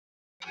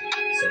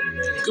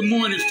Good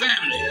morning,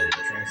 family.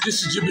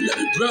 This is your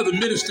beloved brother,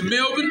 Minister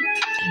Melvin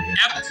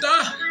Apdta.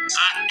 I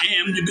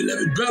am your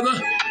beloved brother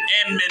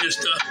and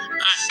minister.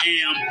 I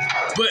am,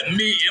 but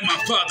me and my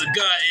Father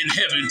God in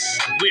heaven,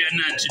 we are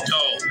not your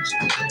dogs.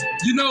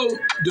 You know,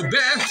 the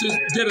bastards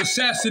that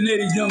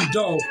assassinated Young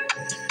Dolph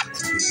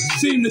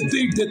seem to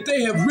think that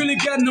they have really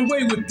gotten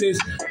away with this.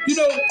 You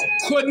know,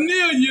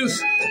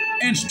 Cornelius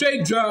and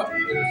Straight Drop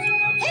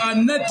are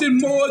nothing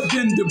more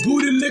than the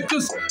booty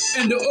lickers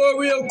and the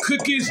Oreo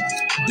cookies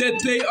that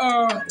they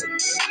are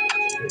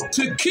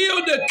to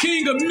kill the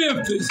king of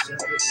Memphis,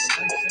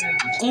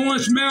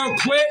 Orange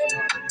Malquette.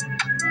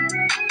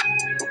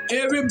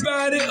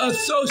 Everybody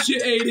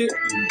associated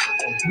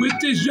with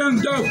this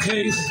Young Dolph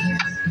case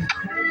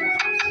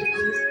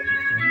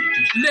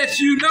lets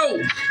you know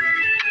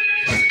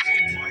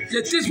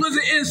that this was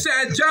an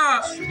inside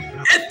job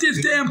at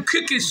this damn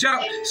cookie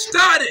shop,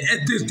 started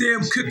at this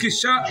damn cookie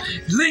shop,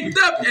 linked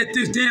up at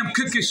this damn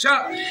cookie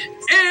shop,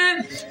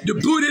 and the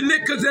booty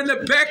lickers and the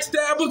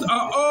backstabbers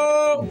are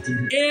all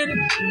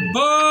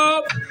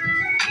involved.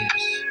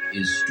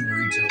 This is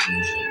story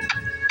television.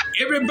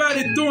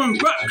 Everybody throwing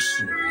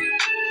rocks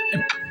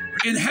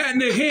and hiding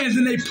their hands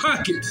in their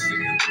pockets.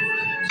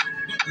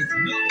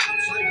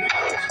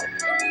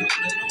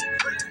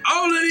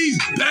 All of these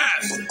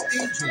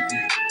bastards.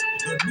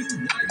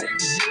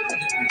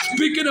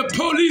 Speaking of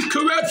police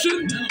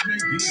corruption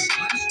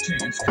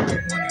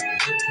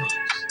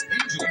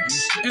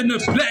and the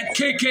black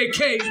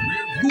KKK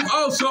who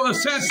also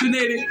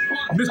assassinated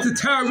Mr.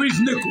 Tyre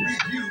Nichols,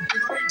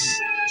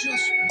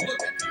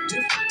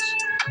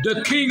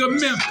 the king of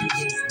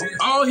Memphis.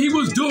 All he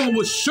was doing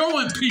was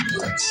showing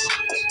people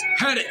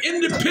how to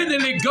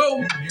independently go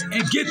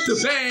and get the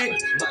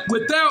bag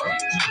without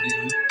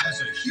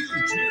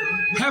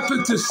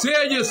having to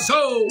sell your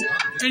soul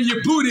and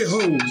your booty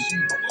holes.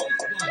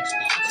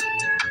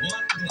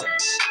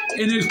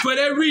 And it's for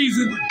that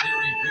reason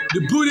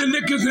the booty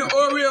lickers and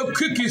Oreo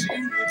cookies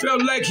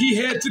felt like he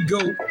had to go.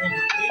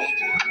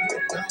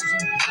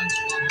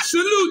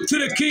 Salute to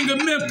the king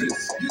of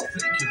Memphis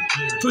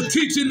for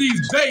teaching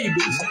these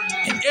babies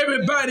and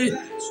everybody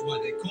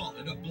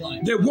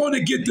that want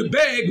to get the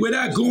bag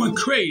without going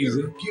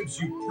crazy.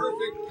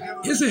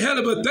 It's a hell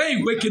of a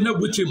thing waking up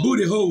with your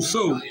booty hole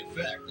sold,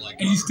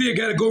 and you still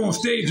got to go on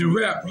stage and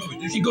rap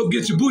and go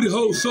get your booty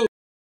hole sold.